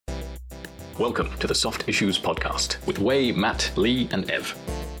Welcome to the Soft Issues Podcast with Wei, Matt, Lee and Ev.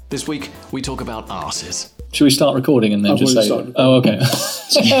 This week we talk about arses. Should we start recording and then just say... Oh, okay.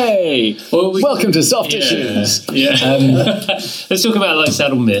 Hey! Welcome to Soft Issues! Yeah. Let's talk about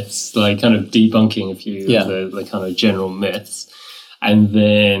saddle myths, kind of debunking a few of the kind of general myths. And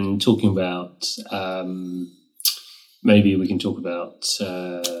then talking about... maybe we can talk about...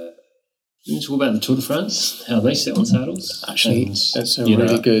 the Tour de France, how they sit on saddles. Actually, that's a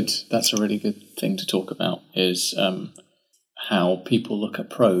really good thing to talk about, is how people look at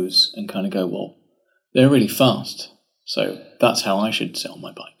pros and kind of go, well, they're really fast, so that's how I should sit on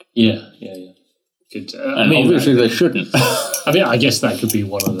my bike. Yeah. Good. Obviously they shouldn't. I guess that could be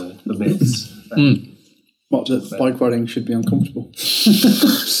one of the myths. What, that bike riding should be uncomfortable?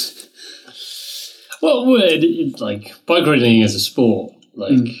 Well, bike riding as a sport,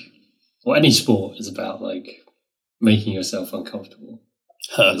 well, any sport is about making yourself uncomfortable.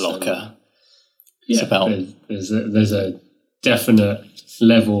 Hurt locker. It's about there's a definite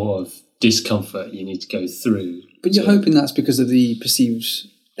level of discomfort you need to go through. But you're hoping that's because of the perceived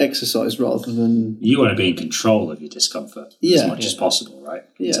exercise rather than... You want to be in control of your discomfort as much as possible, right?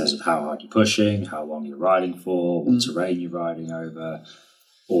 In terms of how hard you're pushing, how long you're riding for, what terrain you're riding over,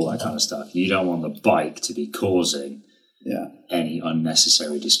 all that kind of stuff. You don't want the bike to be causing any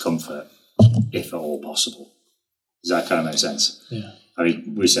unnecessary discomfort, if at all possible. Does that kind of make sense? Yeah. I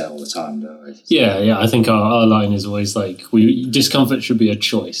mean, we say it all the time, don't we? Yeah. I think our line is always discomfort should be a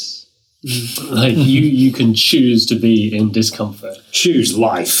choice. You can choose to be in discomfort. Choose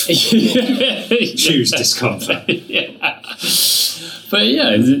life. Choose discomfort. But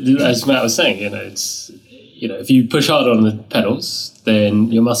as Matt was saying, it's if you push hard on the pedals,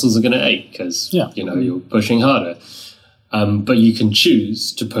 then your muscles are going to ache because you're pushing harder. But you can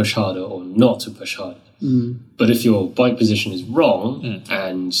choose to push harder or not to push harder. But if your bike position is wrong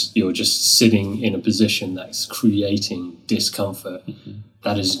and you're just sitting in a position that's creating discomfort,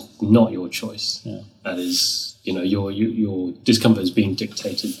 that is not your choice. Yeah. That is, your discomfort is being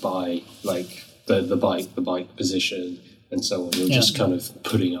dictated by the bike position and so on. You're just kind of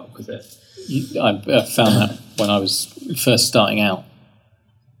putting up with it. I found that when I was first starting out,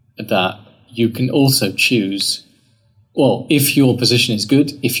 that you can also choose... Well, if your position is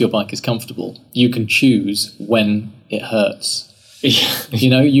good, if your bike is comfortable, you can choose when it hurts.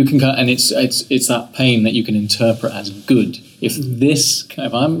 You can go, and it's that pain that you can interpret as good. If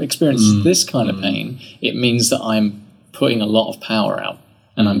I'm experiencing this kind of pain, it means that I'm putting a lot of power out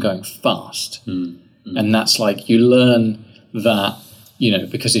and I'm going fast. And that's you learn that,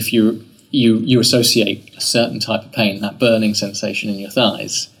 because if you associate a certain type of pain, that burning sensation in your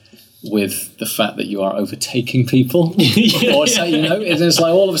thighs, with the fact that you are overtaking people, it's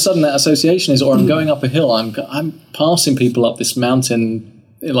all of a sudden that association is, or I'm going up a hill, I'm passing people up this mountain,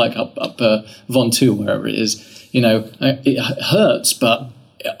 up Ventoux, wherever it is. It hurts, but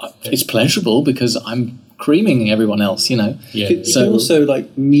it's pleasurable because I'm creaming everyone else. You can also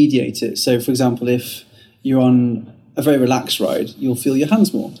mediate it. So, for example, if you're on a very relaxed ride, you'll feel your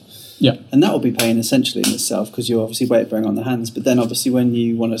hands more. Yeah, and that will be pain essentially in itself because you're obviously weight bearing on the hands. But then obviously when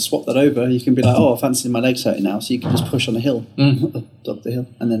you want to swap that over, you can be like, I fancy my legs hurting now, so you can just push on the hill, up the hill,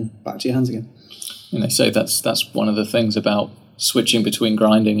 and then back to your hands again. And they say that's one of the things about switching between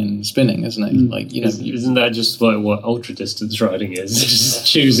grinding and spinning, isn't it? Isn't that just what ultra distance riding is? Just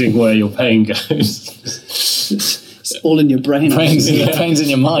choosing where your pain goes. It's all in your brain. Pain's in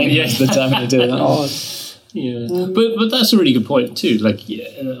your mind. Most of the time you do that. Yeah, but that's a really good point too. There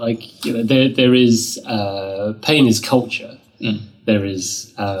is pain is culture. There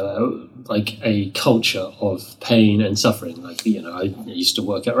is a culture of pain and suffering. I used to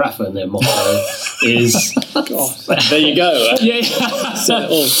work at Rafa, and their motto is. There you go.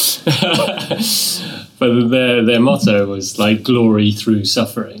 But their motto was glory through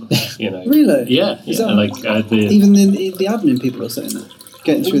suffering. Really? Yeah. Even the admin people are saying that.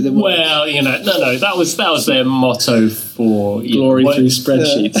 Getting through the work. Well, no, that was their motto for glory through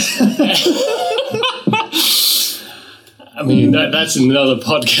spreadsheets. I mean, that's another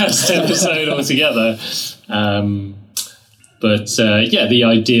podcast episode altogether. But the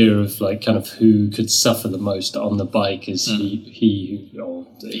idea of kind of who could suffer the most on the bike is he or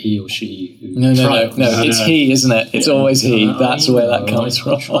she. No, it's he, isn't it? It's always he. That's where that comes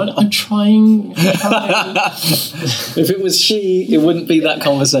from. I'm trying. If it was she, it wouldn't be that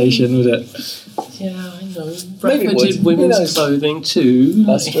conversation, would it? Yeah, I know. Rafa did women's clothing too.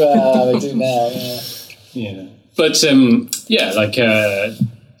 That's right. We do now. Yeah. But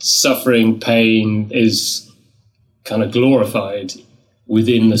suffering, pain is kind of glorified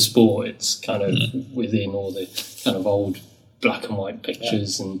within the sport. It's kind of within all the kind of old black and white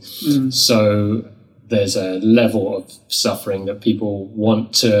pictures, and so there's a level of suffering that people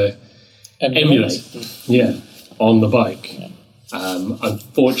want to emulate. On the bike.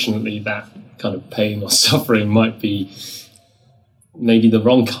 Unfortunately, that kind of pain or suffering might be maybe the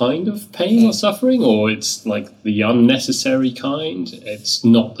wrong kind of pain or suffering, or it's like the unnecessary kind. It's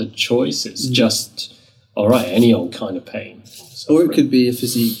not the choice. It's just, all right, any old kind of pain. Suffering. Or it could be a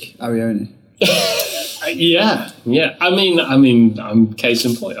physique Arione. Yeah. I mean, I'm case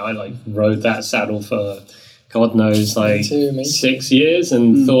in point. I rode that saddle for God knows, me 6 years,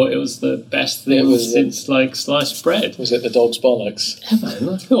 and thought it was the best thing since sliced bread. Was it the dog's bollocks? I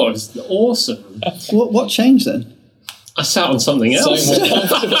thought it was awesome. What changed then? I sat on something else.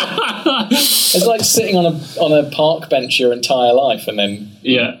 It's like sitting on a park bench your entire life, and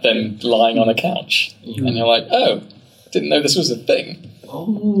then lying on a couch, and you're like, oh, I didn't know this was a thing.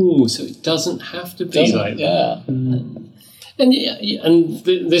 Oh, so it doesn't have to be like that. Yeah. And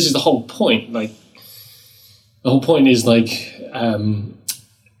this is the whole point. The whole point is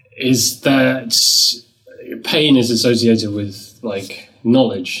is that pain is associated with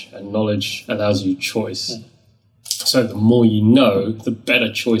knowledge, and knowledge allows you choice. So the more you know, the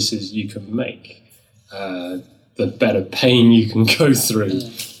better choices you can make, the better pain you can go through,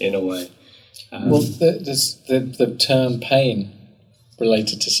 in a way. The term pain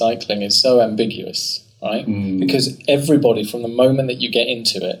related to cycling is so ambiguous, right? Because everybody, from the moment that you get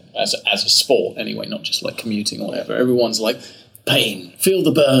into it, as a sport anyway, not just like commuting or whatever, everyone's like, pain, feel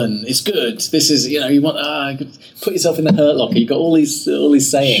the burn, it's good. This is, you want put yourself in the hurt locker. You've got all these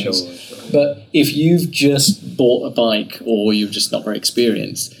sayings. Sure. But if you've just bought a bike, or you're just not very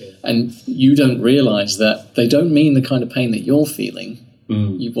experienced, and you don't realise that they don't mean the kind of pain that you're feeling.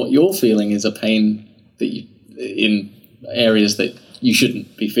 What you're feeling is a pain that in areas that you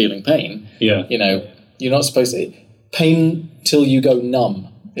shouldn't be feeling pain. Yeah. You're not supposed to. Pain till you go numb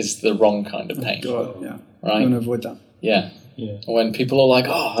is the wrong kind of pain. God, yeah. Right? You want to avoid that. Yeah. When people are like,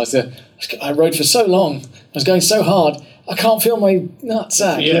 I rode for so long, I was going so hard, I can't feel my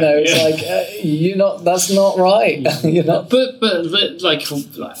nutsack. You're not. That's not right. You're not. But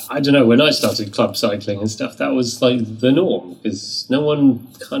I don't know. When I started club cycling and stuff, that was the norm, because no one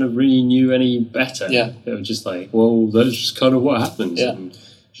kind of really knew any better. Yeah, they were just well, that's just kind of what happens. Yeah, and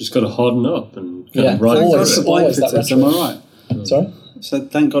just got to harden up and kind of ride through it. Bike fitters, am I right? Sorry. So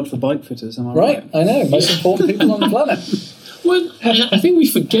thank God for bike fitters. Am I right? I know. Most important people on the planet. Well, I think we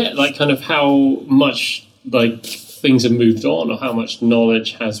forget kind of how much things have moved on, or how much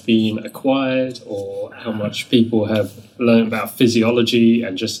knowledge has been acquired, or how much people have learned about physiology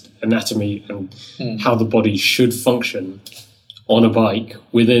and just anatomy and how the body should function on a bike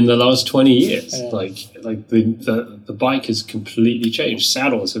within the last 20 years. Yeah. The bike has completely changed.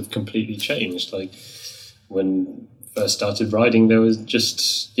 Saddles have completely changed. When I first started riding, there was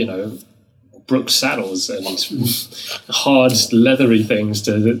just, Brooks saddles and hard leathery things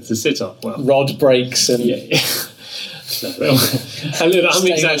to sit on. Well, rod brakes and I'm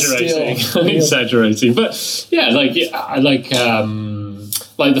exaggerating, but I like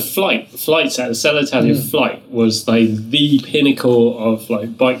the flight set. The Cell Flight was the pinnacle of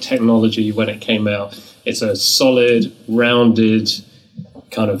bike technology when it came out. It's a solid, rounded,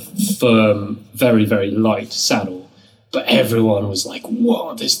 kind of firm, very, very light saddle. But everyone was like,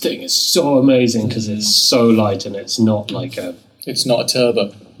 "Wow, this thing is so amazing because it's so light and it's not It's not a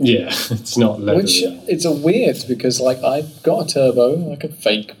turbo." Yeah, it's not leather. Which it's a weird, because I got a turbo, a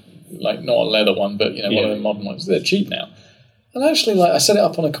fake, not a leather one, but one of the modern ones. They're cheap now. And actually, I set it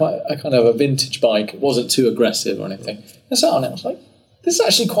up on a kind of a vintage bike. It wasn't too aggressive or anything. I sat on it. I was like, this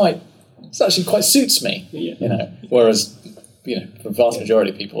actually quite suits me. Yeah. Whereas, the vast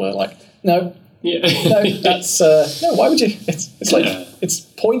majority of people are like, no. Yeah. No, that's no. Why would you? It's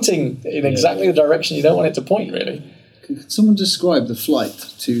pointing in exactly the direction you don't want it to point. Really. Could someone describe the flight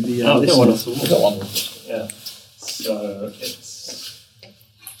to the listeners? Go on. Yeah. So it's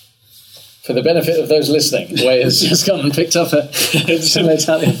for the benefit of those listening. Wade has just gone and picked up an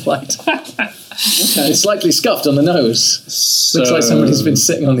Italian flight. Okay. It's slightly scuffed on the nose. Looks like somebody's been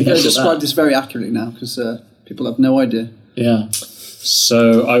sitting on the edge of that. Describe this very accurately now, because people have no idea. Yeah.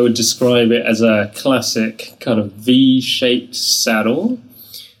 So I would describe it as a classic kind of V-shaped saddle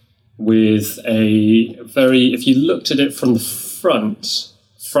with if you looked at it from the front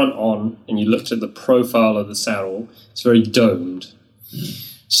on, and you looked at the profile of the saddle, it's very domed.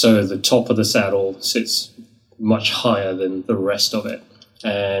 So the top of the saddle sits much higher than the rest of it.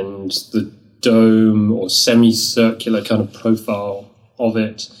 And the dome or semicircular kind of profile of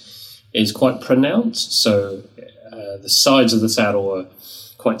it is quite pronounced. So the sides of the saddle are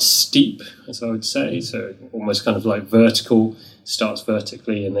quite steep, as I would say. So almost kind of like vertical, starts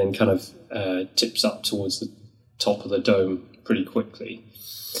vertically and then kind of tips up towards the top of the dome pretty quickly.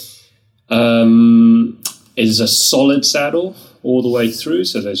 It is a solid saddle all the way through,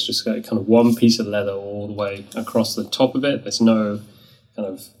 so there's just kind of one piece of leather all the way across the top of it. There's no kind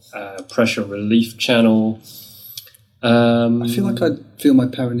of pressure relief channel. I feel like I'd feel my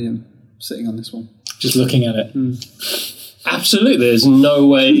perineum sitting on this one. Just looking at it. Absolutely, there's no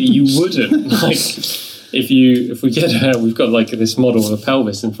way you wouldn't. Like, if we get we've got like this model of a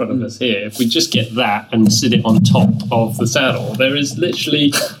pelvis in front of us here. If we just get that and sit it on top of the saddle, there is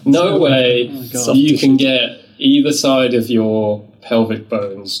literally no way you can get either side of your pelvic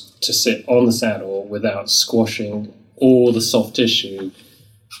bones to sit on the saddle without squashing all the soft tissue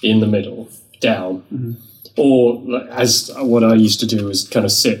in the middle down. Or as what I used to do was kind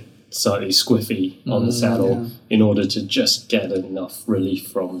of sit slightly squiffy on the saddle in order to just get enough relief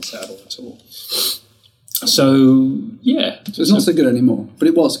from the saddle at all. So, yeah. So it's not so good anymore, but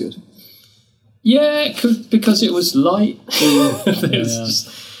it was good. Yeah, because it was light. It's just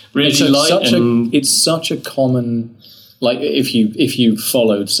really light. It's such a common... Like, if you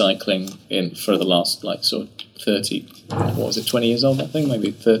followed cycling for the last, like, sort of 30... What was it, 20 years old, I think?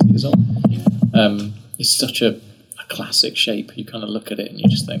 Maybe 30 years old? It's such a classic shape. You kind of look at it and you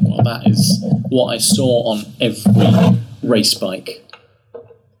just think, well, that is what I saw on every race bike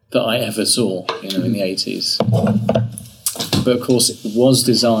that I ever saw, in the 80s. But of course, it was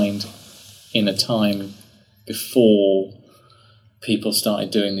designed in a time before people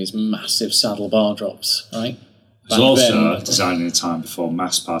started doing these massive saddle bar drops, right? It was also designed in a time before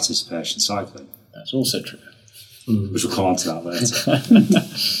mass participation cycling. That's also true. Which we'll come on to that later.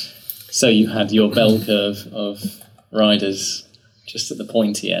 So you had your bell curve of riders just at the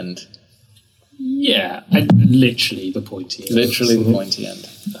pointy end. Yeah, literally the pointy end. Literally the pointy end.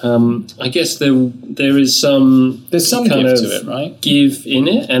 I guess there is some... There's some kind give of to it, right? Give in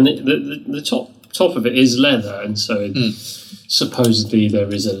it, and the top of it is leather, and so supposedly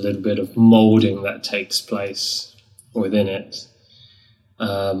there is a little bit of moulding that takes place within it.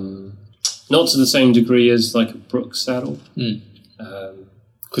 Not to the same degree as like a Brooks saddle.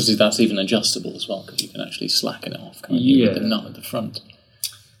 Because that's even adjustable as well, because you can actually slacken it off, can't you, with the nut at the front.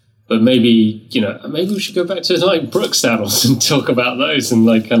 But maybe we should go back to like Brooks saddles and talk about those and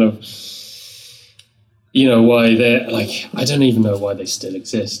like kind of, why they're like, I don't even know why they still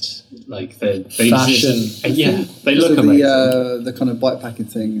exist. Like they fashion. Exist. Yeah, they look amazing. The kind of bikepacking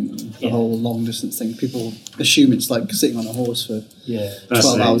thing and the whole long distance thing. People assume it's like sitting on a horse for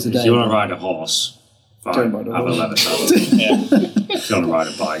 12 hours a day. If you want to ride a horse, fine, have a leather saddle. If you want to ride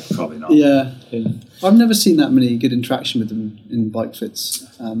a bike, probably not. Yeah. I've never seen that many good interaction with them in bike fits.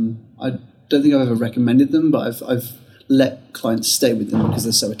 I don't think I've ever recommended them, but I've let clients stay with them because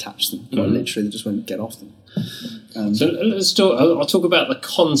they're so attached to them. Quite literally, they just won't get off them. So I'll talk about the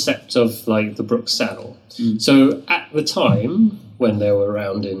concept of like the Brooks saddle. So at the time when they were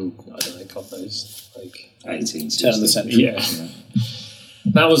around in, I don't know, God knows, like 18th turn of the century. Yeah.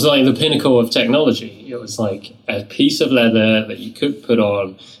 That was like the pinnacle of technology. It was like a piece of leather that you could put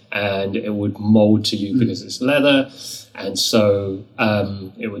on and it would mold to you because it's leather. And so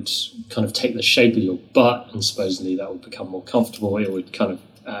it would kind of take the shape of your butt and supposedly that would become more comfortable. It would kind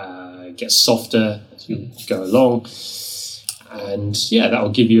of get softer as you go along. And that will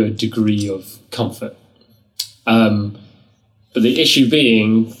give you a degree of comfort. But the issue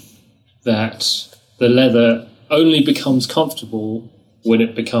being that the leather only becomes comfortable when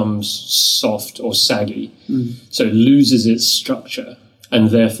it becomes soft or saggy. So it loses its structure and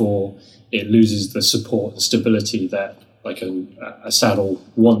therefore it loses the support and stability that like a saddle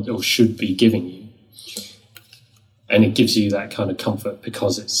want or should be giving you. And it gives you that kind of comfort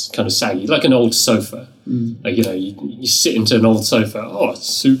because it's kind of saggy, like an old sofa. Like, you sit into an old sofa, it's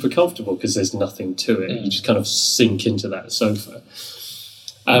super comfortable because there's nothing to it. You just kind of sink into that sofa.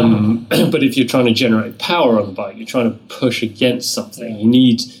 But if you're trying to generate power on the bike, you're trying to push against something. You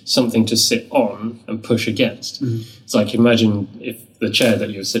need something to sit on and push against. It's like, imagine if the chair that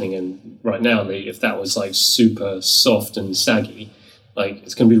you're sitting in right now, if that was like super soft and saggy, like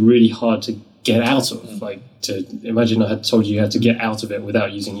it's going to be really hard to get out of. Like, to imagine I had told you had to get out of it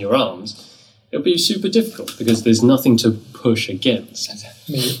without using your arms. It would be super difficult because there's nothing to push against.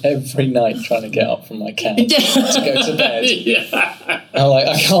 Me every night trying to get up from my couch to go to bed. I'm like,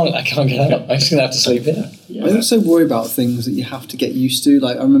 I can't get up. I'm just gonna have to sleep here. I also worry about things that you have to get used to.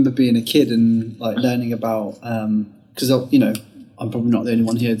 Like I remember being a kid and like learning about because I'm probably not the only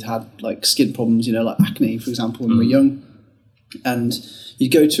one here that had like skin problems. Like acne, for example, when we were young. And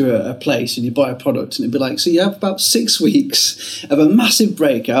you'd go to a place and you buy a product and it'd be like, so you have about 6 weeks of a massive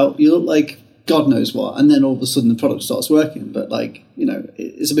breakout, you look like God knows what, and then all of a sudden the product starts working. But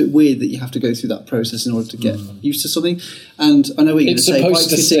it's a bit weird that you have to go through that process in order to get used to something. And I know what you're going to say, bike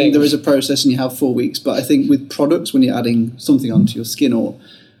fitting, there is a process and you have 4 weeks, but I think with products, when you're adding something onto your skin or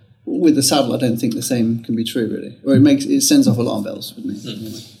with the saddle, I don't think the same can be true, really. Or it sends off alarm bells with me.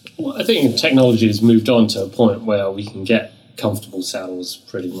 Well, I think technology has moved on to a point where we can get comfortable saddles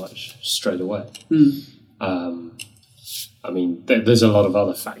pretty much straight away. There's a lot of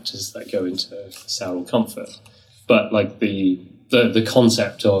other factors that go into saddle comfort, but like the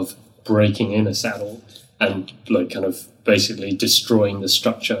concept of breaking in a saddle and like kind of basically destroying the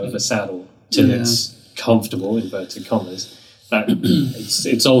structure of a saddle till it's comfortable, inverted commas, that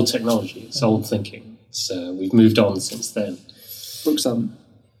it's old technology, it's old thinking. We've moved on since then. Brooks haven't.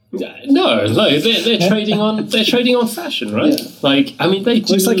 No, they're trading on fashion, right? Yeah. They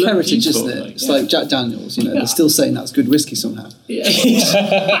do. It's like heritage, isn't it? It's like Jack Daniels. They're still saying that's good whiskey somehow. Yeah,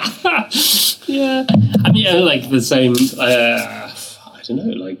 yeah. Like the same. I don't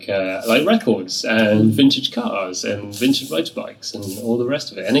know, like records and vintage cars and vintage motorbikes and all the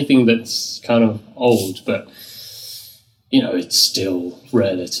rest of it. Anything that's kind of old, but it's still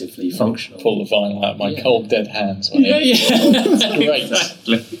relatively functional. Pull the vinyl out of my cold dead hands. It's great.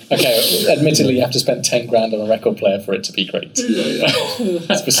 Exactly. Okay, admittedly, you have to spend 10 grand on a record player for it to be great.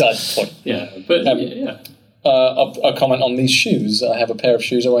 That's beside the point. Yeah, but I'll comment on these shoes. I have a pair of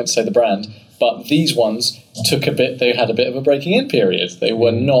shoes. I won't say the brand, but these ones they had a bit of a breaking in period. They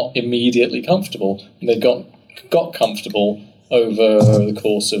were not immediately comfortable. They got comfortable over the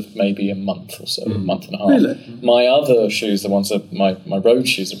course of maybe a month or so, a month and a half. Really? My other shoes, the ones that my road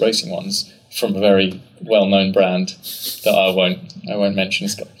shoes, the racing ones, from a very well-known brand that I won't mention.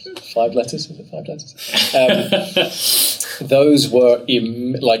 It's got 5 letters. Is it 5 letters? Those were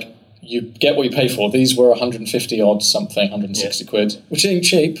you get what you pay for. These were 150 odd something, 160 quid, which ain't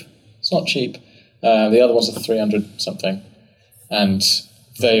cheap. It's not cheap. The other ones are 300 something, and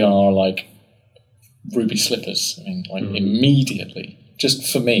they are like ruby slippers. Immediately,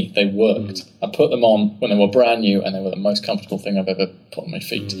 just for me, they worked. I put them on when they were brand new, and they were the most comfortable thing I've ever put on my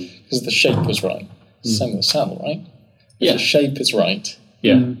feet because the shape was right. Same with the saddle, right? If the shape is right.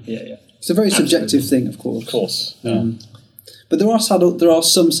 Yeah. It's a very subjective thing, of course. Of course. Yeah. But there are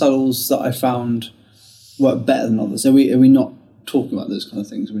some saddles that I found work better than others. Are we not talking about those kind of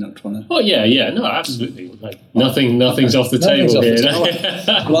things? We're not trying to. Oh yeah, no, absolutely. Nothing's off the table here.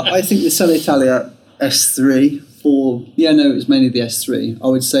 Well, I think the Selle Italia S3, it's mainly the S3. I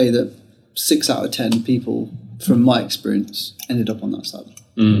would say that 6 out of 10 people, from my experience, ended up on that saddle.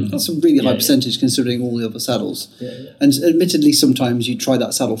 That's a really high percentage considering all the other saddles. And admittedly, sometimes you try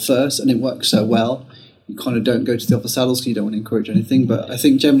that saddle first and it works so well, you kind of don't go to the other saddles because you don't want to encourage anything. But I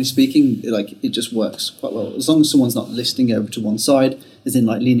think generally speaking, it just works quite well. As long as someone's not listing over to one side, as in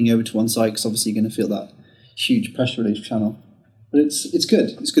leaning over to one side, because obviously you're going to feel that huge pressure release channel. But it's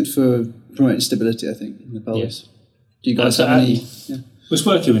good. It's good for promoting stability, I think, in the pelvis. Do you guys have any? Yeah. It's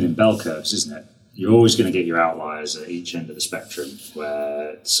working within bell curves, isn't it? You're always going to get your outliers at each end of the spectrum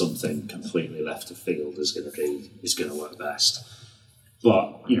where something completely left of field is going to work best.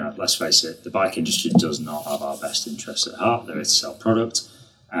 But, let's face it, the bike industry does not have our best interests at heart. They're here to sell product,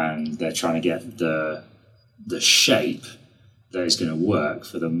 and they're trying to get the shape that is going to work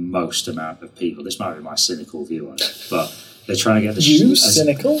for the most amount of people. This might be my cynical view on it, but they're trying to get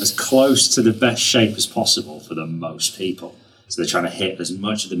as close to the best shape as possible for the most people. So they're trying to hit as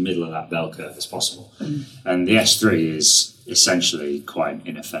much of the middle of that bell curve as possible. And the S3 is essentially quite an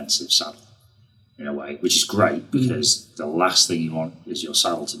inoffensive saddle in a way, which is great because the last thing you want is your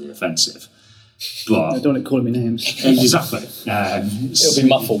saddle to be offensive. But I don't want to call me names. Exactly. It'll be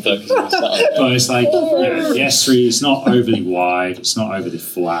muffled though. But it's like the S3 is not overly wide, it's not overly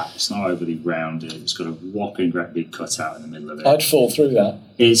flat, it's not overly rounded, it's got a whopping great big cutout in the middle of it. I'd fall through that.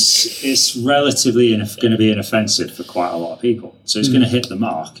 It's relatively going to be inoffensive for quite a lot of people. So it's going to hit the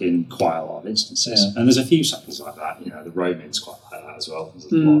mark in quite a lot of instances. Yeah. And there's a few saddles like that. The Roman's quite like that as well.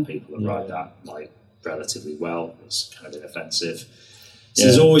 There's a lot of people that ride that relatively well. It's kind of inoffensive. So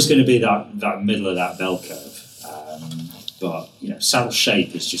there's always going to be that middle of that bell curve. But saddle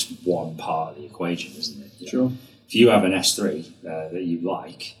shape is just one part of the equation, isn't it? Sure. If you have an S3 that you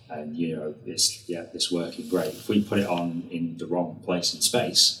like and it's working great, if we put it on in the wrong place in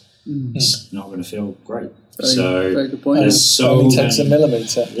space, it's not going to feel great. Very good point. There's so only takes a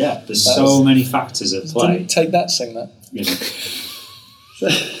millimetre. Yeah, there's so many factors at play. Didn't take that, sing that.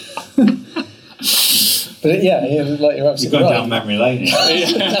 But like you're absolutely You've gone down memory lane.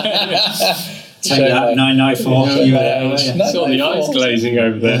 Take that 994. Saw the eyes glazing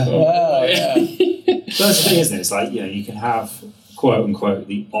over there. Wow, yeah. But that's the thing, isn't it? It's like, you can have, quote unquote,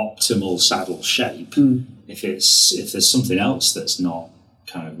 the optimal saddle shape if there's something else that's not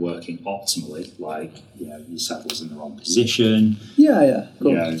kind of working optimally, like your saddle's in the wrong position. Yeah.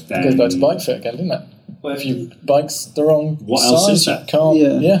 Cool. Then, It goes back to bike fit again, doesn't it? Well, if your bike's the wrong what size, else is there? you can't.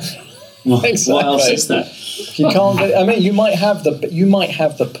 Yeah. Exactly. What else is there? You can't get. I mean, you might have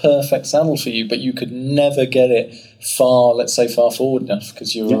the perfect saddle for you, but you could never get it let's say far forward enough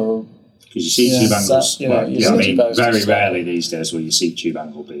because you're. Because your seat tube angles. Very tube rarely these days will your seat tube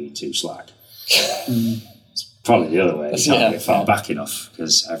angle be too slack. It's probably the other way. You can't get far back enough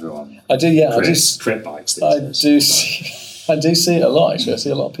because everyone. I do. Yeah, crit bikes. I do see it a lot. Actually, I see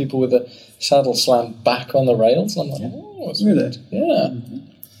a lot of people with the saddle slammed back on the rails. And I'm like, oh, it's really? Yeah.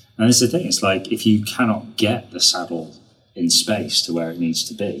 And this is the thing. It's like if you cannot get the saddle in space to where it needs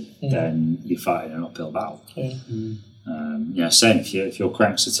to be, then you're fighting an uphill battle. Yeah. Same if your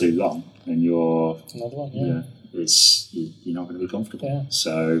cranks are too long and you're another one. you're not going to be comfortable. Yeah.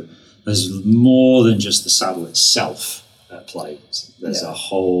 So there's more than just the saddle itself at play. There's a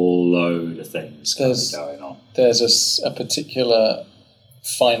whole load of things going on. There's a particular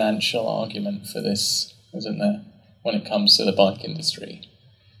financial argument for this, isn't there, when it comes to the bike industry.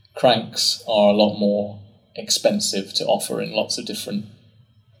 Cranks are a lot more expensive to offer in lots of different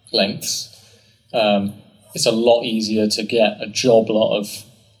lengths. It's a lot easier to get a job lot of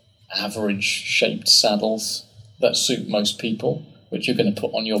average-shaped saddles that suit most people, which you're going to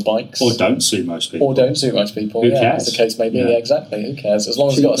put on your bikes. Or don't suit most people. Who cares? As the case may be. Yeah, exactly. Who cares? As long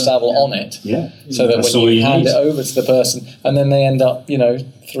as you've got a saddle on it. Yeah. So that when you hand it over to the person, and then they end up,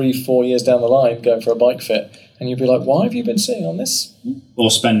 3-4 years down the line going for a bike fit, and you'd be like, why have you been sitting on this?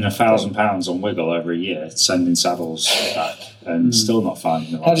 Or spending £1,000 on Wiggle every year, sending saddles back, and still not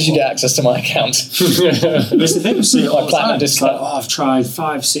finding the right How did you get access to my account? It's the thing, I see it all the time. It's like, discount. I've tried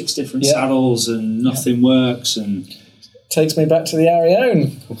 5-6 different saddles and nothing works, and takes me back to the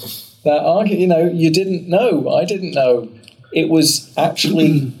Arione. That argument, you didn't know. I didn't know. It was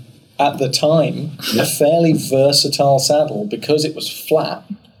actually, at the time, a fairly versatile saddle because it was flat.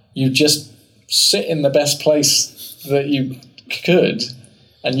 You just sit in the best place that you could,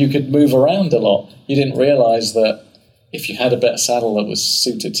 and you could move around a lot. You didn't realise that if you had a better saddle that was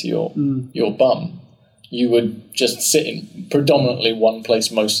suited to your bum, you would just sit in predominantly one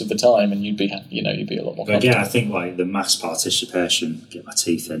place most of the time, and you'd be a lot more. But again, I think like the mass participation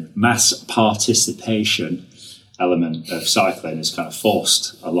element of cycling has kind of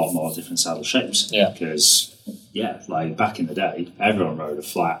forced a lot more different saddle shapes. Yeah. Because like back in the day, everyone rode a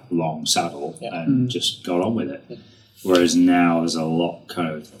flat, long saddle and just got on with it. Yeah. Whereas now there's a lot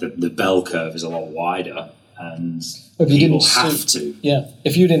the bell curve is a lot wider, and people have to. Yeah.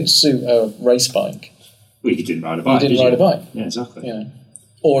 If you didn't suit a race bike. Well, you didn't ride a bike. Yeah, exactly. Yeah.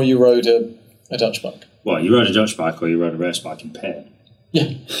 Or you rode a Dutch bike. Well, you rode a Dutch bike or you rode a race bike in pair.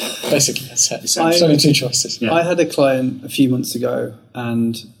 Yeah, basically that's it. There's only two choices. Yeah. I had a client a few months ago,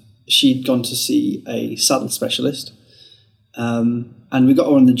 and she'd gone to see a saddle specialist, and we got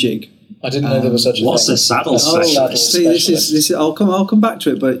her on the jig. I didn't know there was such a thing. What's a saddle specialist? See, this is. I'll come back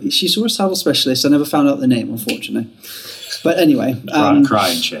to it. But she saw a saddle specialist. I never found out the name, unfortunately. But anyway,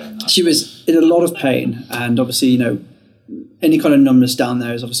 crying chair. She was in a lot of pain, and obviously, any kind of numbness down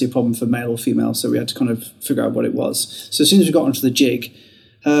there is obviously a problem for male or female. So we had to kind of figure out what it was. So as soon as we got onto the jig,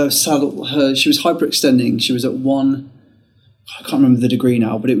 she was hyperextending. She was at I can't remember the degree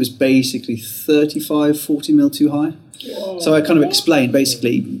now, but it was basically 35, 40 mil too high. Whoa. So I kind of explained,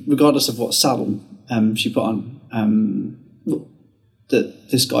 basically, regardless of what saddle she put on, that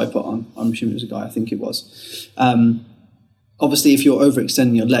this guy put on, I'm assuming it was a guy, I think it was. Obviously, if you're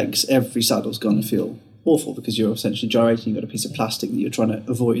overextending your legs, every saddle's going to feel awful because you're essentially gyrating. You've got a piece of plastic that you're trying to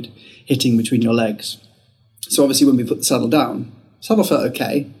avoid hitting between your legs. So obviously, when we put the saddle down, the saddle felt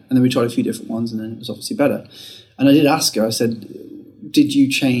okay, and then we tried a few different ones, and then it was obviously better. And I did ask her, I said, did he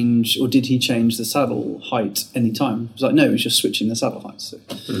change the saddle height any time? She was like, no, he was just switching the saddle heights.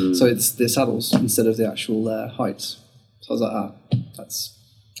 So it's the saddles instead of the actual heights. So I was like,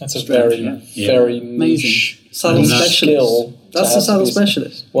 that's a very niche saddle specialist. That's the saddle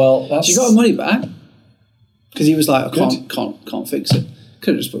specialist. Well, she got her money back because he was like, I can't fix it.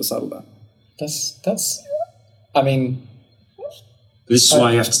 Could have just put the saddle back. I mean, this is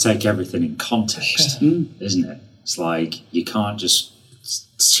why you have to take everything in context, isn't it? It's like you can't just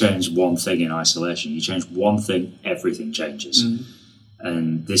change one thing in isolation. You change one thing, everything changes.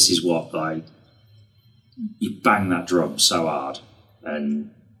 And this is what, like, you bang that drum so hard and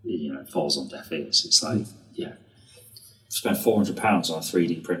it falls on deaf ears. It's like, spend £400 on a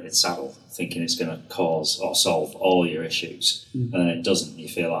 3D printed saddle, thinking it's going to cause or solve all your issues, and then it doesn't. You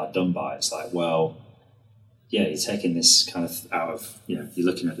feel hard done by. It's like, well, yeah, you're taking this kind of out of, you're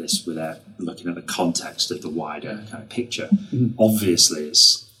looking at this without looking at the context of the wider kind of picture. Obviously,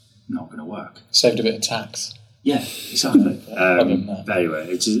 it's not going to work. Saved a bit of tax. Yeah, exactly. But anyway,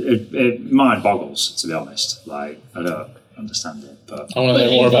 it mind boggles, to be honest. Like, I don't understand it, but I want to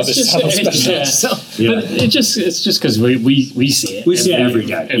know more about this saddle specialist. But it's just because we see it. We see it every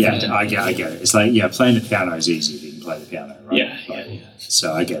day. I get it. It's like, playing the piano is easy if you can play the piano, right? Yeah.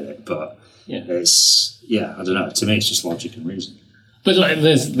 So I get it, but it's, I don't know. To me, it's just logic and reason. But like,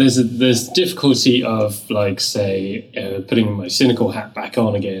 there's difficulty of, like, say, putting my cynical hat back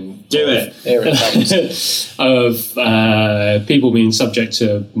on again. Do it. Here it comes. Of people being subject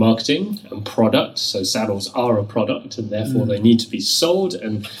to marketing and product. So saddles are a product, and therefore they need to be sold.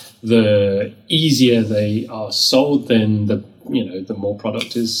 And the easier they are sold, then the more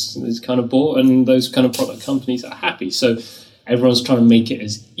product is kind of bought, and those kind of product companies are happy. So everyone's trying to make it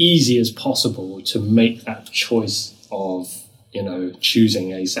as easy as possible to make that choice of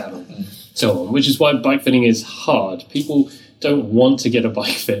choosing a saddle, so on, which is why bike fitting is hard. People don't want to get a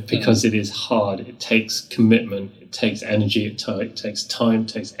bike fit because it is hard. It takes commitment, it takes energy, it takes time, it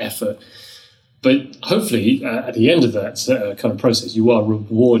takes effort. But hopefully, at the end of that kind of process, you are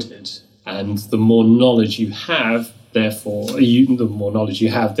rewarded, and the more knowledge you have, therefore, the more knowledge you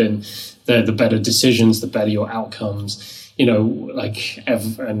have, then the better decisions, the better your outcomes. Like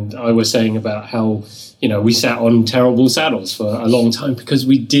Ev and I were saying about how, we sat on terrible saddles for a long time because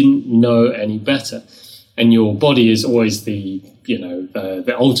we didn't know any better. And your body is always the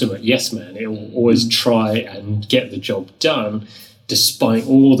ultimate yes man. It will always try and get the job done despite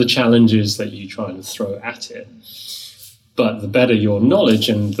all the challenges that you try and throw at it. But the better your knowledge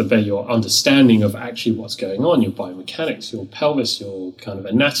and the better your understanding of actually what's going on, your biomechanics, your pelvis, your kind of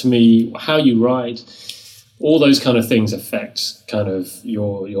anatomy, how you ride, all those kind of things affect kind of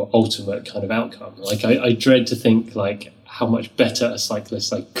your ultimate kind of outcome. Like I dread to think like how much better a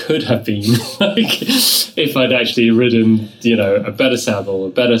cyclist I could have been like if I'd actually ridden, a better saddle, a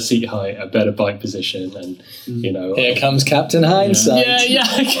better seat height, a better bike position, and here comes Captain Hindsight. Yeah.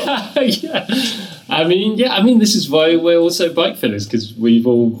 I mean, this is why we're also bike fitters, because we've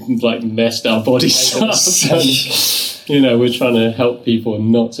all like messed our bodies up. We're trying to help people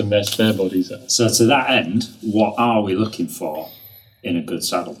not to mess their bodies up. So to that end, what are we looking for in a good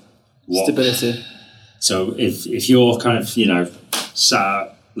saddle? Stability. So if you're kind of,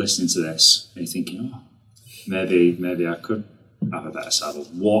 sat listening to this and you're thinking, maybe I could have a better saddle.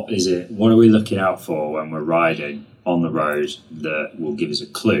 What is it? What are we looking out for when we're riding on the road that will give us a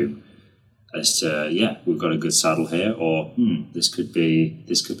clue as to, we've got a good saddle here, or this could be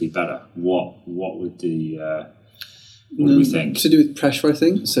better? What would the what do we think? To do with pressure, I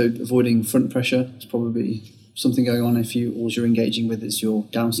think. So avoiding front pressure is probably something going on if all you're engaging with is your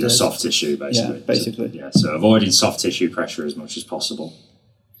downstairs. Your soft tissue, basically. Yeah, basically. So avoiding soft tissue pressure as much as possible.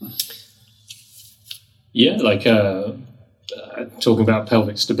 Yeah, like talking about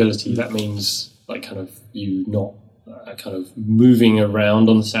pelvic stability, that means like kind of you not kind of moving around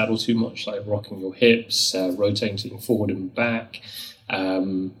on the saddle too much, like rocking your hips, rotating forward and back,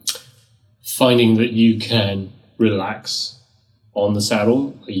 finding that you can relax on the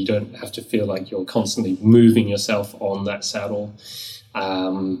saddle. You don't have to feel like you're constantly moving yourself on that saddle,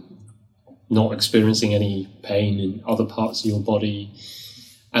 not experiencing any pain in other parts of your body.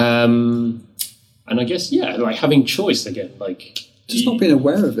 And I guess, like having choice again, like just not being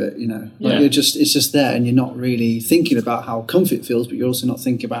aware of it, like it's just there, and you're not really thinking about how comfy it feels, but you're also not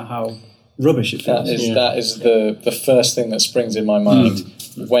thinking about how rubbish it feels. That is the first thing that springs in my mind.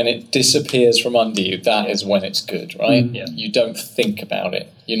 When it disappears from under you, that is when it's good, right? You don't think about it.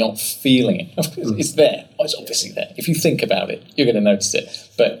 You're not feeling it. It's there. It's obviously there. If you think about it, you're going to notice it.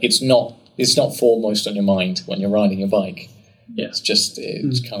 But it's not foremost on your mind when you're riding your bike. Yeah.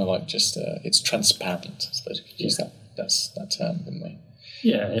 It's kind of like it's transparent. I suppose you could use that term, wouldn't we?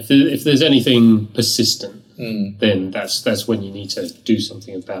 Yeah. If there's anything persistent, then that's when you need to do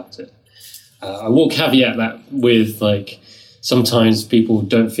something about it. I will caveat that with like, sometimes people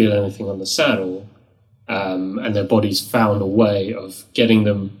don't feel anything on the saddle, and their body's found a way of getting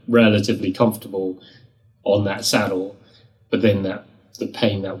them relatively comfortable on that saddle, but then the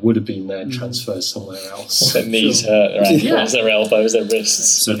pain that would have been there transfers somewhere else. Their knees hurt, their ankles, their elbows, their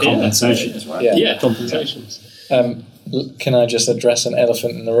wrists. So compensations, right? Yeah, compensations. Can I just address an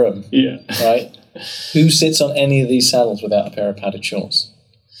elephant in the room? Yeah. Right? Who sits on any of these saddles without a pair of padded shorts?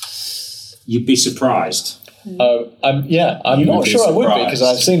 You'd be surprised. I'm not sure I would be, because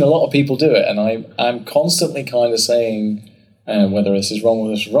I've seen a lot of people do it, and I'm constantly kind of saying whether this is wrong or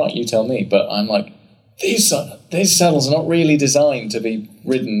this is right. You tell me. But I'm like, these saddles are not really designed to be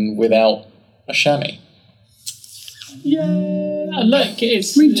ridden without a chamois. Yeah, look,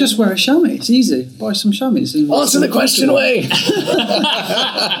 it's... We just wear a chamois. It's easy. Buy some chamois. Answer the question away.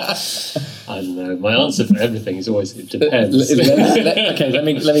 I don't know. My answer for everything is always, it depends. Let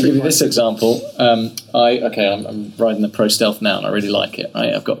me give you this example. I'm riding the Pro Stealth now, and I really like it.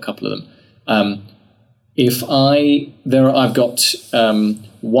 Right, I've got a couple of them. I've got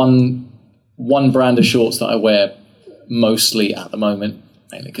one brand of shorts that I wear mostly at the moment,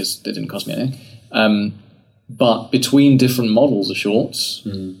 mainly because they didn't cost me anything. But between different models of shorts,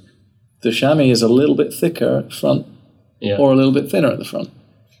 the chamois is a little bit thicker at the front, or a little bit thinner at the front.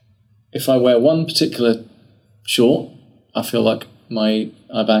 If I wear one particular short, I feel like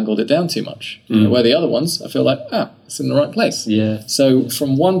I've angled it down too much. I wear the other ones, I feel like, it's in the right place. Yeah. So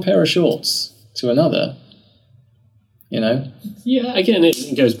from one pair of shorts to another, Yeah, again,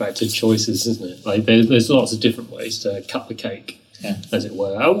 it goes back to choices, isn't it? Like there's lots of different ways to cut the cake, as it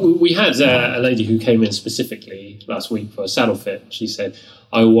were. We had a lady who came in specifically last week for a saddle fit. She said,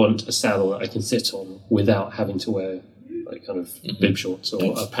 I want a saddle that I can sit on without having to wear like kind of bib shorts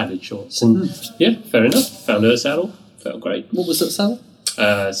or padded shorts. And fair enough. Found her a saddle. Felt great. What was that saddle?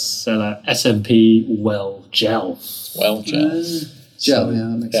 SMP Well Gel. Well Gel. Gel,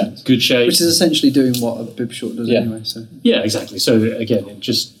 that makes sense. Good shape. Which is essentially doing what a bib short does anyway. So yeah, exactly. So again, it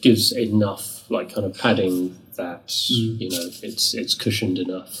just gives enough like kind of padding that it's cushioned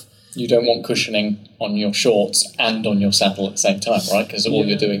enough. You don't want cushioning on your shorts and on your saddle at the same time, right? Because all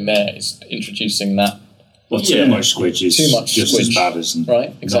you're doing there is introducing that. Well, too much squidge is just as bad as...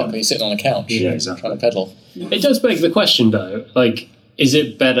 Right, exactly. You're sitting on a couch trying to pedal. It does beg the question, though, like, is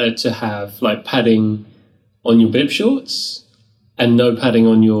it better to have, like, padding on your bib shorts and no padding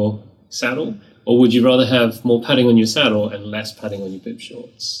on your saddle? Or would you rather have more padding on your saddle and less padding on your bib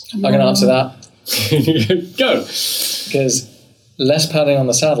shorts? I'm going to answer that. Go! Because less padding on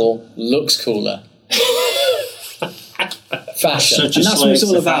the saddle looks cooler. Fashion. And that's what it's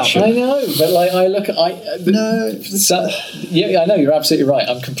all about. Fashion. I know, but like I look at I know you're absolutely right.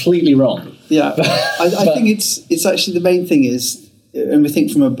 I'm completely wrong. Yeah, I think it's actually the main thing is, and we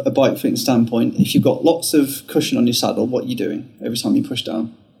think from a bike fitting standpoint, if you've got lots of cushion on your saddle, what are you doing every time you push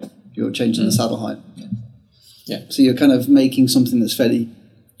down? You're changing the saddle height. Yeah. So you're kind of making something that's fairly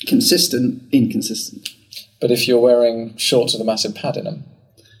consistent inconsistent. But if you're wearing shorts with a massive pad in them,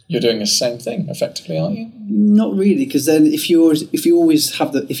 you're doing the same thing effectively, aren't you? Not really, because then if you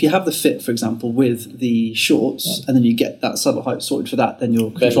have the fit, for example, with the shorts, and then you get that saddle height sorted for that, then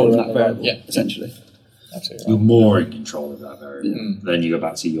you're controlling that variable, essentially. Absolutely. You're more in control of that variable. Then you go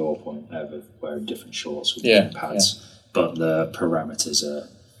back to your point of wearing different shorts with different pads, but the parameters are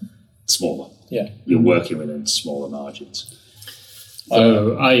smaller. Yeah, you're working within smaller margins.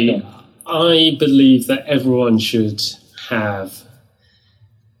 So I believe that everyone should have.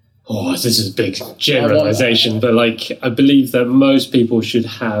 Oh, this is a big generalization, but like I believe that most people should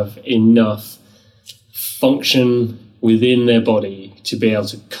have enough function within their body to be able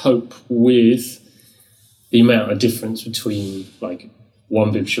to cope with the amount of difference between like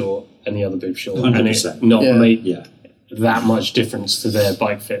one bib short and the other bib short, 100%. and it not make that much difference to their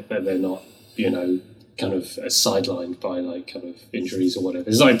bike fit that they're not, kind of sidelined by like kind of injuries or whatever.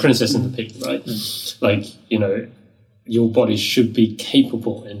 It's like Princess and the Pea, right? Like, your body should be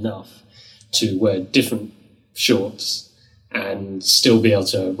capable enough to wear different shorts and still be able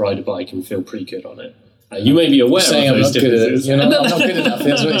to ride a bike and feel pretty good on it. You may be aware of those differences. I'm not good enough.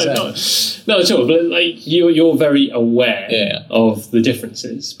 That's what you're saying. No, at all. But like you're very aware of the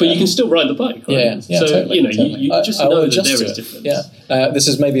differences, but you can still ride the bike. Right? So totally, you just know that there is difference. Yeah, this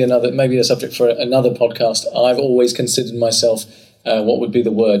is maybe a subject for another podcast. I've always considered myself. What would be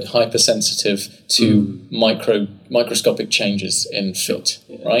the word? Hypersensitive to microscopic changes in fit,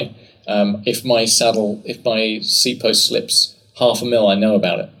 right? If my seat post slips half a mil, I know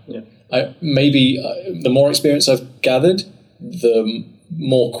about it. Yeah. The more experience I've gathered, the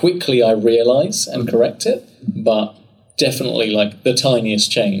more quickly I realise and correct it. But definitely, like the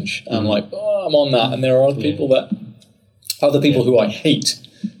tiniest change, I'm like, I'm on that. And there are other people who I hate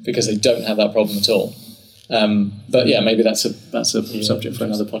because they don't have that problem at all. But yeah, maybe that's a subject for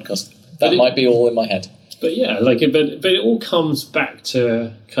another podcast. That might be all in my head. But yeah, but it all comes back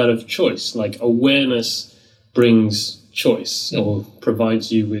to kind of choice. Like awareness brings choice or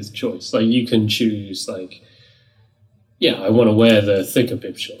provides you with choice. Like you can choose like, I want to wear the thicker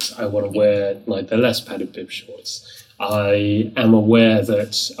bib shorts. I want to wear like the less padded bib shorts. I am aware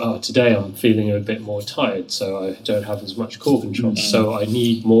that today I'm feeling a bit more tired, so I don't have as much core control, so I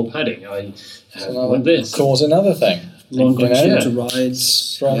need more padding. I want this. Cause another thing. Longer shorter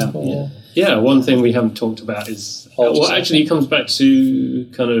rides. Yeah, one thing we haven't talked about is... actually it comes back to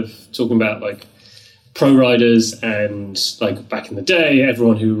kind of talking about like pro riders, and like back in the day,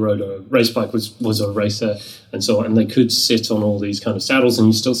 everyone who rode a race bike was a racer and so on, and they could sit on all these kind of saddles, and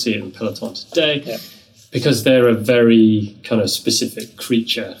you still see it in peloton today. Yeah. Because they're a very kind of specific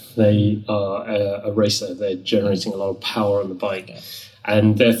creature. They are a racer. They're generating a lot of power on the bike. Yeah.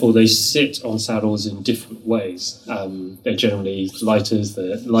 And therefore they sit on saddles in different ways. They're generally lighter.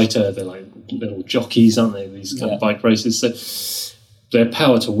 They're like little jockeys, aren't they? These kind of bike races. So their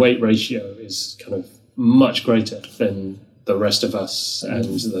power to weight ratio is kind of much greater than the rest of us and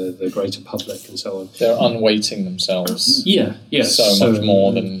the greater public and so on. They're unweighting themselves. Yeah. So much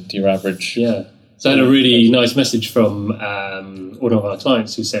more than your average. Yeah. So I had a really nice message from one of our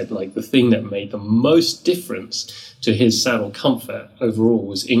clients who said, like, the thing that made the most difference to his saddle comfort overall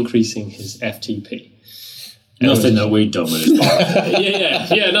was increasing his FTP. Nothing that we'd done with his bike.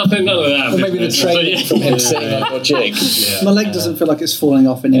 yeah, none of that. Well, maybe the training from him sitting on your jig. Yeah. My leg doesn't feel like it's falling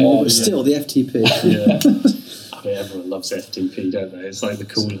off anymore, but still, the FTP. Yeah. I mean, everyone loves FTP, don't they? It's like the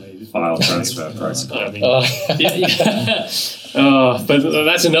Kool-Aid. File transfer protocol. I mean, but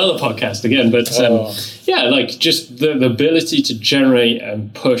that's another podcast again. But like just the ability to generate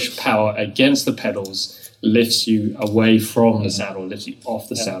and push power against the pedals lifts you away from the saddle, lifts you off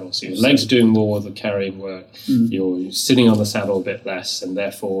the saddle. So your legs are doing more of the carrying work. You're sitting on the saddle a bit less, and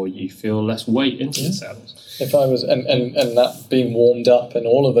therefore you feel less weight into the saddles. If I was, and that being warmed up and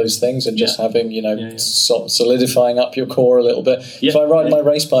all of those things, and just having, solidifying up your core a little bit. If I ride my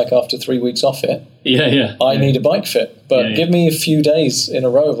race bike after 3 weeks off it, I need a bike fit. But give me a few days in a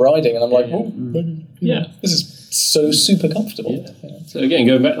row of riding, and I'm like, this is so super comfortable. Yeah. So again,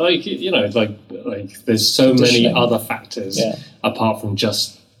 going back, like there's so many other factors apart from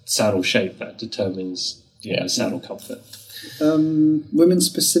just saddle shape that determines saddle comfort. Women's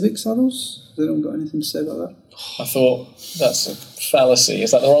specific saddles? Has anyone got anything to say about that? I thought that's a fallacy.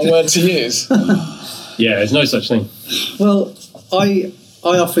 Is that the wrong word to use? Yeah, there's no such thing. Well, I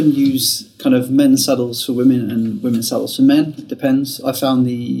often use kind of men's saddles for women and women's saddles for men. It depends. I found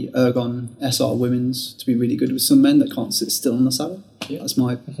the Ergon SR women's to be really good with some men that can't sit still in the saddle. Yeah. That's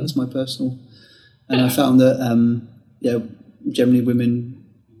my personal. And I found that generally women,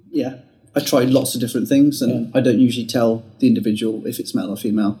 I tried lots of different things, and I don't usually tell the individual if it's male or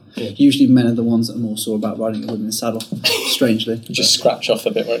female. Yeah. Usually men are the ones that are more sore about riding a women's saddle, strangely. Just scratch off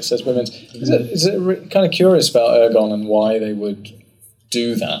the bit where it says women's. Is it kind of curious about Ergon and why they would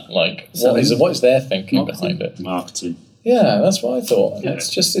do that? Like, what is their thinking behind it? Marketing. Yeah, that's what I thought. And it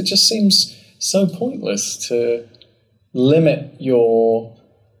just seems so pointless to limit your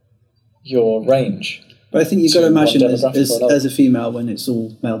range. But I think you've got to imagine as a female, when it's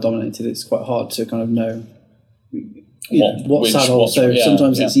all male dominated, it's quite hard to kind of know what saddle. So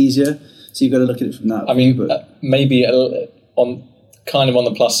sometimes it's easier. So you've got to look at it from that. I mean, maybe on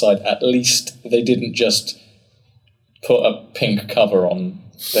the plus side, at least they didn't just put a pink cover on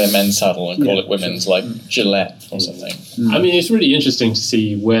their men's saddle and call it women's, like Gillette or something. I mean, it's really interesting to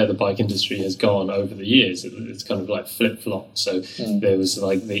see where the bike industry has gone over the years. It's kind of like flip-flop. So there was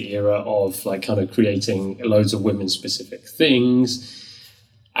like the era of like kind of creating loads of women-specific things,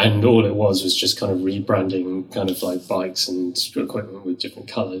 and all it was just kind of rebranding kind of like bikes and equipment with different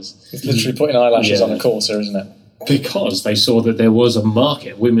colours. It's literally putting eyelashes on a Corsa, isn't it? Because they saw that there was a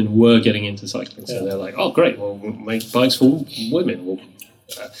market. Women were getting into cycling. So they're like, oh, great, well, we'll make bikes for women.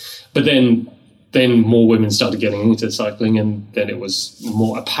 But then more women started getting into cycling, and then it was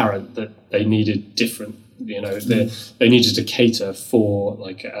more apparent that they needed different, they needed to cater for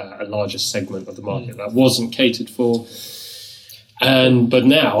like a larger segment of the market that wasn't catered for. But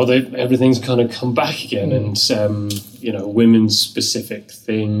now everything's kind of come back again, and women's specific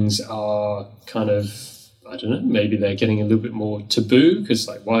things are kind of, I don't know, maybe they're getting a little bit more taboo, because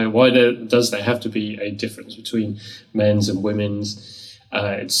like why does there have to be a difference between men's and women's?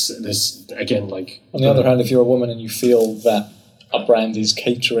 It's this again, like on the other hand, if you're a woman and you feel that a brand is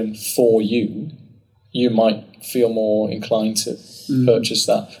catering for you, you might feel more inclined to purchase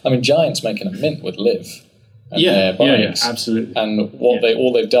that. I mean, Giant's making a mint with Liv. Their bikes, absolutely. And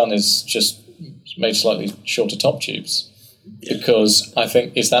all they've done is just made slightly shorter top tubes. Because I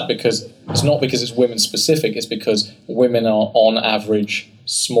think it's not because it's women specific. It's because women are on average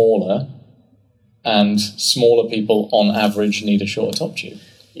smaller, and smaller people on average need a shorter top tube.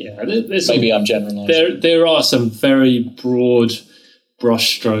 Yeah, maybe I'm generalising. There are some very broad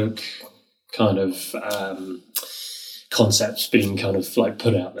brushstroke kind of concepts being kind of like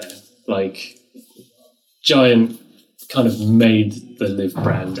put out there. Like Giant kind of made the Live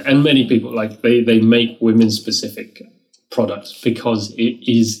brand, and many people like they make women specific products because it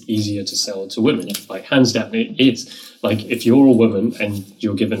is easier to sell to women. Like hands down, it is. Like if you're a woman and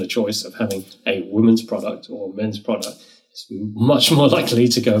you're given a choice of having a women's product or a men's product, it's much more likely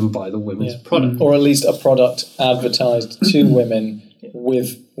to go and buy the women's product, or at least a product advertised to women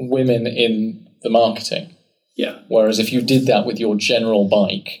with women in the marketing. Yeah. Whereas if you did that with your general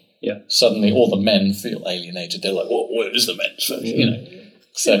bike, yeah, suddenly all the men feel alienated. They're like, "What is the men's version?" You know.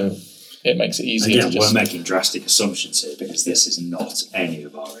 So it makes it easier. Again, we're making drastic assomptions here because this is not any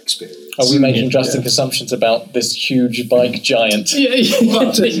of our experience. Are we making drastic assumptions about this huge bike giant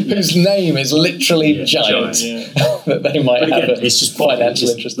whose name is literally Giant? That they might have it's just financial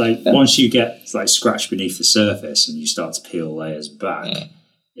interest. Like once you get like scratched beneath the surface and you start to peel layers back,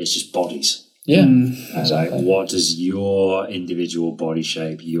 it's just bodies. Yeah, exactly. Like, what does your individual body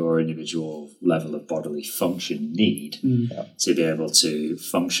shape, your individual level of bodily function need to be able to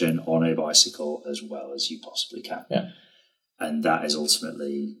function on a bicycle as well as you possibly can? Yeah. And that is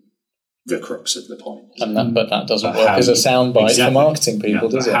ultimately the crux of the point. But that doesn't work as a soundbite for marketing people,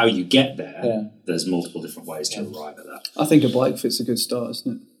 does it? How you get there, there's multiple different ways to arrive at that. I think a bike fit's a good start,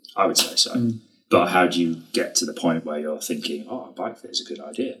 isn't it? I would say so. But how do you get to the point where you're thinking, a bike fit is a good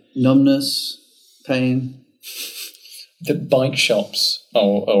idea? Numbness, pain. The bike shops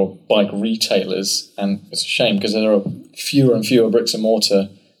or bike retailers, and it's a shame because there are fewer and fewer bricks and mortar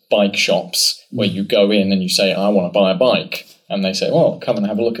bike shops where you go in and you say, I want to buy a bike. And they say, well, come and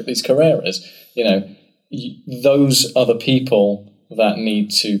have a look at these Carreras. You know, those are the people that need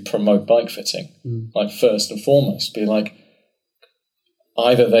to promote bike fitting. Like first and foremost, be like,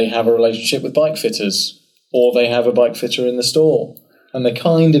 either they have a relationship with bike fitters or they have a bike fitter in the store. And they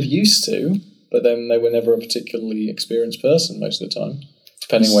kind of used to, but then they were never a particularly experienced person most of the time,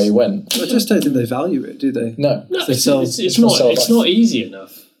 depending where you went. I just don't think they value it, do they? No. It's not easy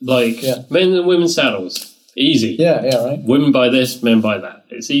enough. Like men and women's saddles, easy. Yeah, right. Women buy this, men buy that.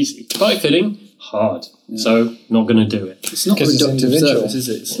 It's easy. Bike fitting, hard. So not going to do it. It's not a reductive service, is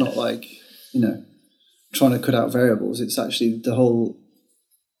it? It's not like, trying to cut out variables. It's actually the whole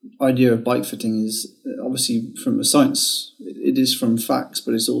idea of bike fitting is obviously from a science. It is from facts,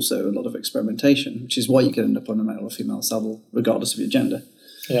 but it's also a lot of experimentation, which is why you can end up on a male or female saddle, regardless of your gender.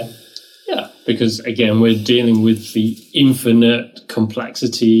 Yeah. Yeah, because again, we're dealing with the infinite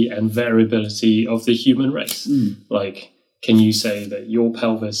complexity and variability of the human race. Like, can you say that your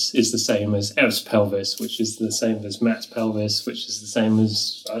pelvis is the same as Ev's pelvis, which is the same as Matt's pelvis, which is the same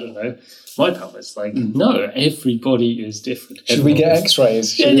as, I don't know, my pelvis? Like, no, everybody is different. Should we get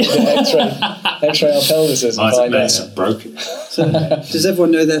x-rays? Should we get x-ray our pelvises? My legs are broken. So, does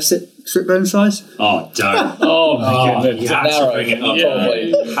everyone know their sit bone size? Oh, don't. Oh, my goodness. You had to bring it up.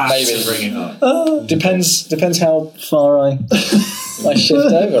 Probably. Maybe bring it up. Depends how far I shift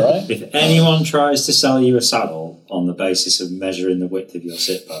over, right? If anyone tries to sell you a saddle on the basis of measuring the width of your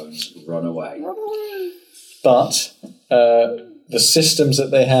sit bones, run away. But the systems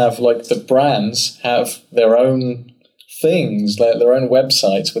that they have, like the brands, have their own things, like their own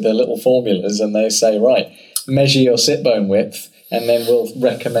websites with their little formulas, and they say, right, measure your sit bone width, and then we'll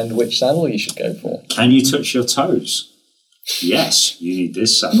recommend which saddle you should go for. Can you touch your toes? Yes, you need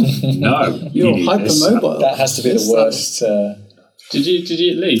this saddle. No, you're hypermobile. That has to be the worst. Did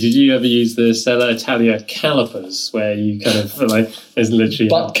you ever use the Sella Italia calipers where you kind of like there's literally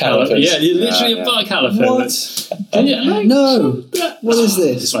butt calipers? Yeah, you're literally a butt caliper. What? No. What is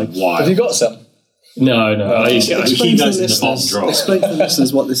this? It's like wild. Have you got some? No. We keep those in the bottom drawer. Explain to the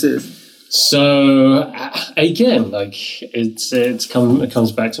listeners what this is. So again, like it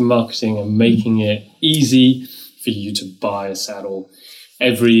comes back to marketing and making it easy for you to buy a saddle.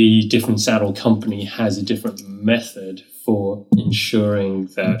 Every different saddle company has a different method for ensuring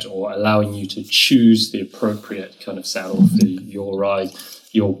that or allowing you to choose the appropriate kind of saddle for your ride,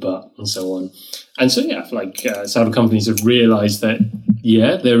 your butt, and so on. And so, saddle companies have realized that,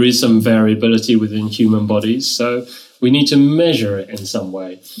 there is some variability within human bodies, so we need to measure it in some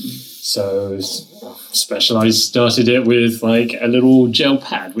way. So Specialized started it with like a little gel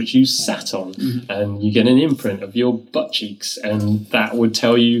pad which you sat on, and you get an imprint of your butt cheeks, and that would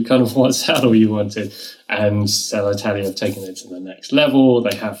tell you kind of what saddle you wanted. And Sella Italia have taken it to the next level.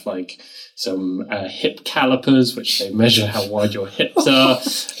 They have like some hip calipers which they measure how wide your hips are.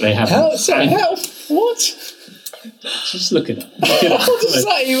 They have what? Just look it up. How does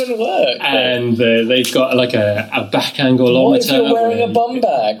that even work? And they've got like a back angle. What if you're wearing a bum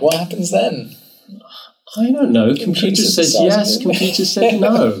bag? What happens then? I don't know. Computer says yes, computer says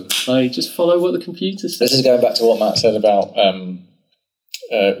no. Just follow what the computer says. This is going back to what Matt said about,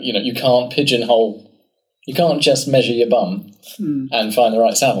 you can't pigeonhole. You can't just measure your bum and find the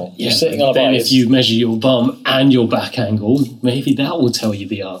right saddle. You're sitting on a bike. If you measure your bum and your back angle, maybe that will tell you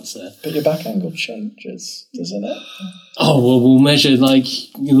the answer. But your back angle changes, doesn't it? Oh, well, we'll measure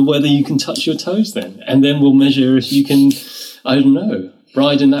whether you can touch your toes then. And then we'll measure if you can, I don't know,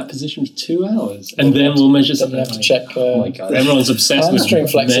 ride in that position for 2 hours. And then we'll measure something. You have to check oh my God, everyone's obsessed with hamstring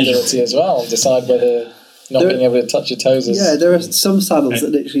flexibility as well. Decide whether not being able to touch your toes is... Yeah, there are some saddles that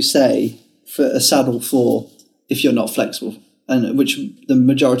literally say for a saddle for if you're not flexible, and which the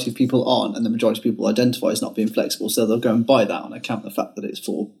majority of people aren't, and the majority of people identify as not being flexible, so they'll go and buy that on account of the fact that it's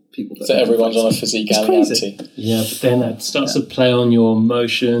for people that so everyone's on a physicality. Yeah, but then that starts to play on your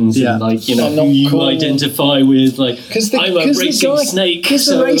emotions and who you cool. identify with. I'm a racing snake. Because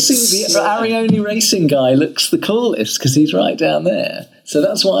the Arione racing guy looks the coolest because he's right down there. So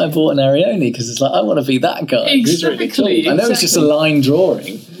that's why I bought an Arione, because it's like, I want to be that guy. Exactly. He's really cool. I know it's just a line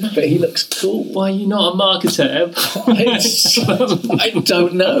drawing, but he looks cool. Why are you not a marketer? I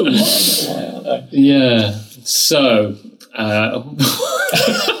don't know. Yeah. So...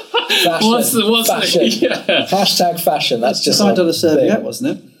 Fashion. Yeah. Hashtag fashion. That's just signed on a serviette,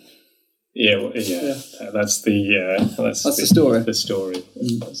 wasn't it? Yeah. That's the story. The story.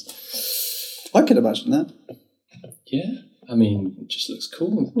 I could imagine that. Yeah. I mean, it just looks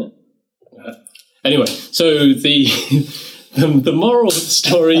cool, doesn't it? Anyway, so the moral of the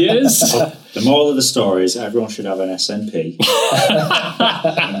story is... The moral of the story is everyone should have an SNP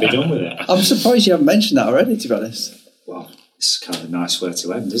and be done with it. I'm surprised you haven't mentioned that already, to be honest. Well, it's kind of a nice way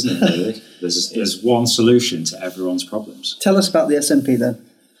to end, isn't it, really? There's one solution to everyone's problems. Tell us about the SNP then.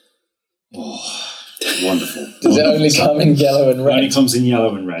 Oh, wonderful. Does it only come in yellow and red? It only comes in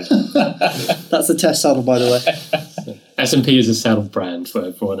yellow and red. That's the test saddle, by the way. S&P is a saddle brand for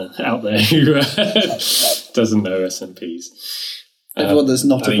everyone out there who doesn't know S&Ps. Everyone that's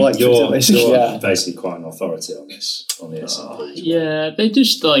not a bike you're basically. basically quite an authority on this, on the S&Ps. Yeah, they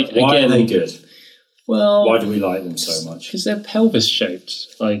just Why are they good? Well, why do we like them so much? Because they're pelvis shaped.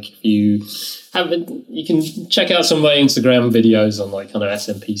 You can check out some of my Instagram videos on kind of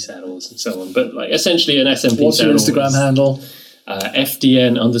S&P saddles and so on. But essentially an S&P What's saddle. What's your Instagram handle?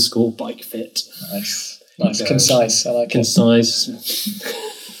 FDN_bike-fit. Nice, concise. I like concise.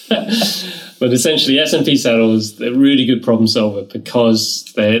 But essentially, S&P saddles, they're really good problem solver because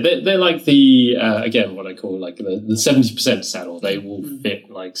they're like the again what I call the 70% saddle. They will fit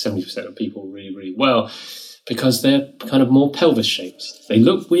 70% of people really, really well because they're kind of more pelvis shaped. They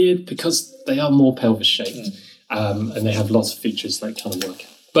look weird because they are more pelvis shaped, and they have lots of features that kind of work.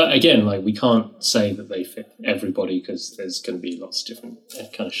 But again, we can't say that they fit everybody because there's going to be lots of different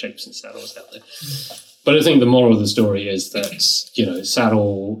kind of shapes and saddles out there. But I think the moral of the story is that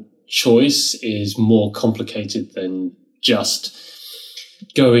saddle choice is more complicated than just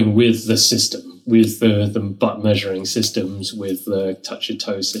going with the system, with the butt measuring systems, with the touch your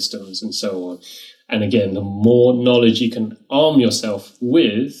toe systems and so on. And again, the more knowledge you can arm yourself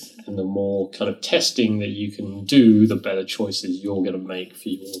with and the more kind of testing that you can do, the better choices you're going to make for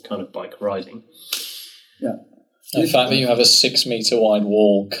your kind of bike riding. Yeah. The fact that you have a 6 metre wide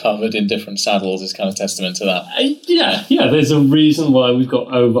wall covered in different saddles is kind of testament to that. Yeah. There's a reason why we've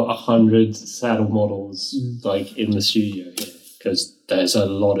got over 100 saddle models in the studio here, because there's a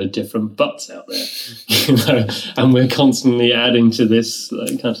lot of different butts out there, and we're constantly adding to this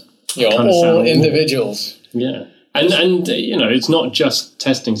kind of all individuals. Yeah, and it's not just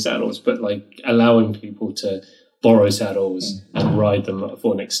testing saddles, but allowing people to borrow saddles and ride them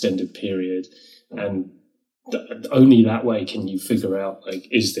for an extended period, and only that way can you figure out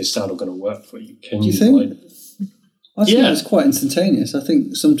is this saddle going to work for you? Can you think? I think it's quite instantaneous. I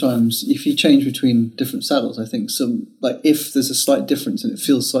think sometimes if you change between different saddles, I think if there's a slight difference and it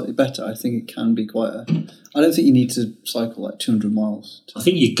feels slightly better, I think it can be quite a... I don't think you need to cycle 200 miles. I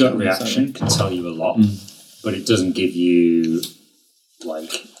think your gut reaction can tell you a lot, but it doesn't give you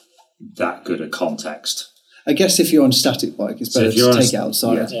that good a context. I guess if you're on a static bike, it's better to take it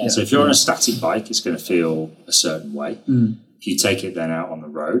outside. Yeah. So if you're on a static bike, it's going to feel a certain way. If you take it then out on the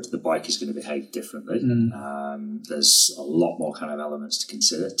road, the bike is going to behave differently. There's a lot more kind of elements to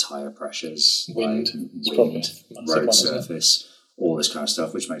consider: tire pressures, wind, road surface, all this kind of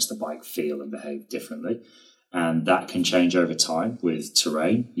stuff, which makes the bike feel and behave differently. And that can change over time with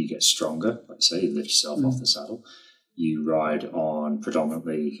terrain. You get stronger, like you say, you lift yourself off the saddle. You ride on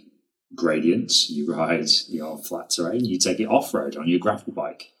predominantly gradients, you ride on flat terrain, you take it off-road on your gravel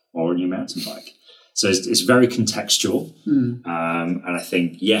bike or on your mountain bike. So it's very contextual. And I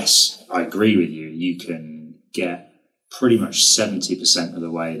think, yes, I agree with you. You can get pretty much 70% of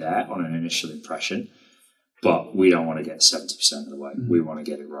the way there on an initial impression, but we don't want to get 70% of the way. We want to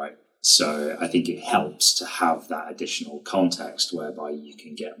get it right. So I think it helps to have that additional context whereby you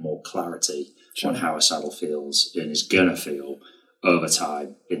can get more clarity on how a saddle feels and is going to feel over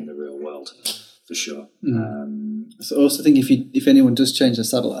time in the real world, for sure. So I also think if anyone does change their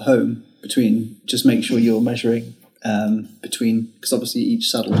saddle at home, just make sure you're measuring because obviously each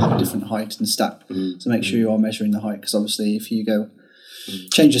saddle will have a different height and stack. So make sure you are measuring the height, because obviously if you go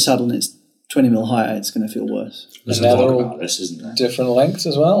change your saddle and it's 20 mil higher, it's going to feel worse. There's a lot about this, isn't there? Different lengths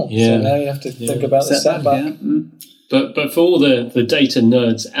as well. So now you have to think about the setback. But for all the data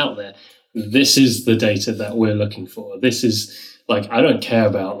nerds out there, this is the data that we're looking for. This is I don't care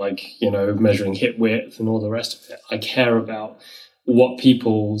about measuring hip width and all the rest of it. I care about what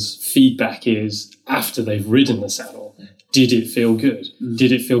people's feedback is after they've ridden the saddle. Did it feel good?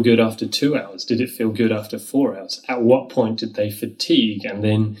 Did it feel good after 2 hours? Did it feel good after 4 hours? At what point did they fatigue? And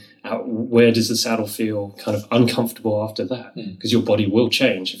then where does the saddle feel kind of uncomfortable after that? Because your body will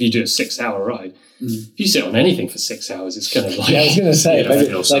change. If you do a 6-hour ride, if you sit on anything for 6 hours, it's going to I was going to say,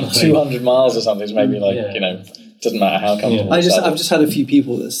 maybe 200 miles or something is maybe doesn't matter how comfortable. I've just had a few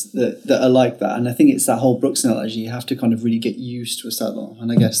people that are like that, and I think it's that whole Brooks analogy. You have to kind of really get used to a saddle,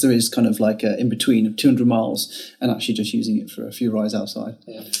 and I guess there is kind of like a in between of 200 miles and actually just using it for a few rides outside.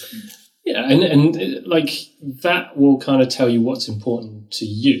 And that will kind of tell you what's important to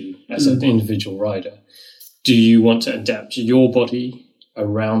you as an individual rider. Do you want to adapt your body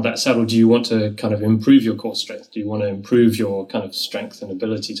around that saddle? Do you want to kind of improve your core strength? Do you want to improve your kind of strength and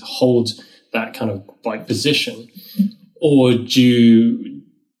ability to hold that kind of bike position? Or do you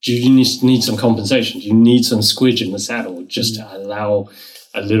need some compensation? Do you need some squidge in the saddle just to allow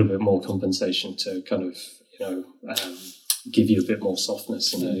a little bit more compensation to kind of, give you a bit more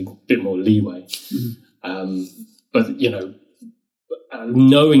softness and a bit more leeway? But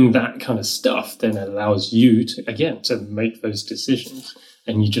knowing that kind of stuff then allows you to make those decisions,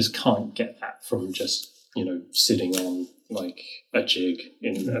 and you just can't get that from just sitting on a jig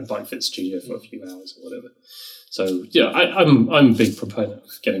in a bike fit studio for a few hours or whatever. So I'm a big proponent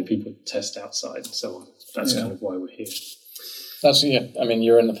of getting people to test outside and so on. That's kind of why we're here. That's I mean,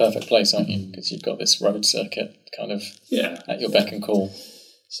 you're in the perfect place, aren't you? Because you've got this road circuit kind of at your beck and call.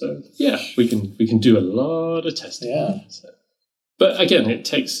 So we can do a lot of testing. Yeah. So, but again, it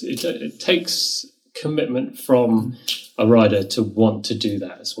takes commitment from a rider to want to do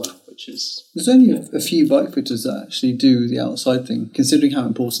that as well, which is... There's only a few bike fitters that actually do the outside thing, considering how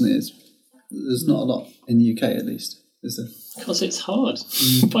important it is. There's not a lot in the UK, at least, is there? Because it's hard.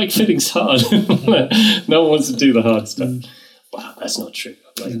 Bike fitting's hard. No one wants to do the hard stuff. Wow, that's not true.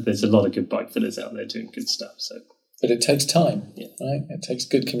 There's a lot of good bike fitters out there doing good stuff. But it takes time, right? It takes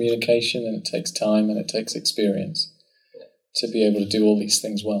good communication, and it takes time, and it takes experience to be able to do all these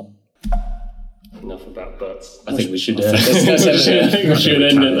things well. Enough about butts. I think we should end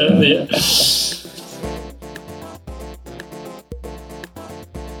it there.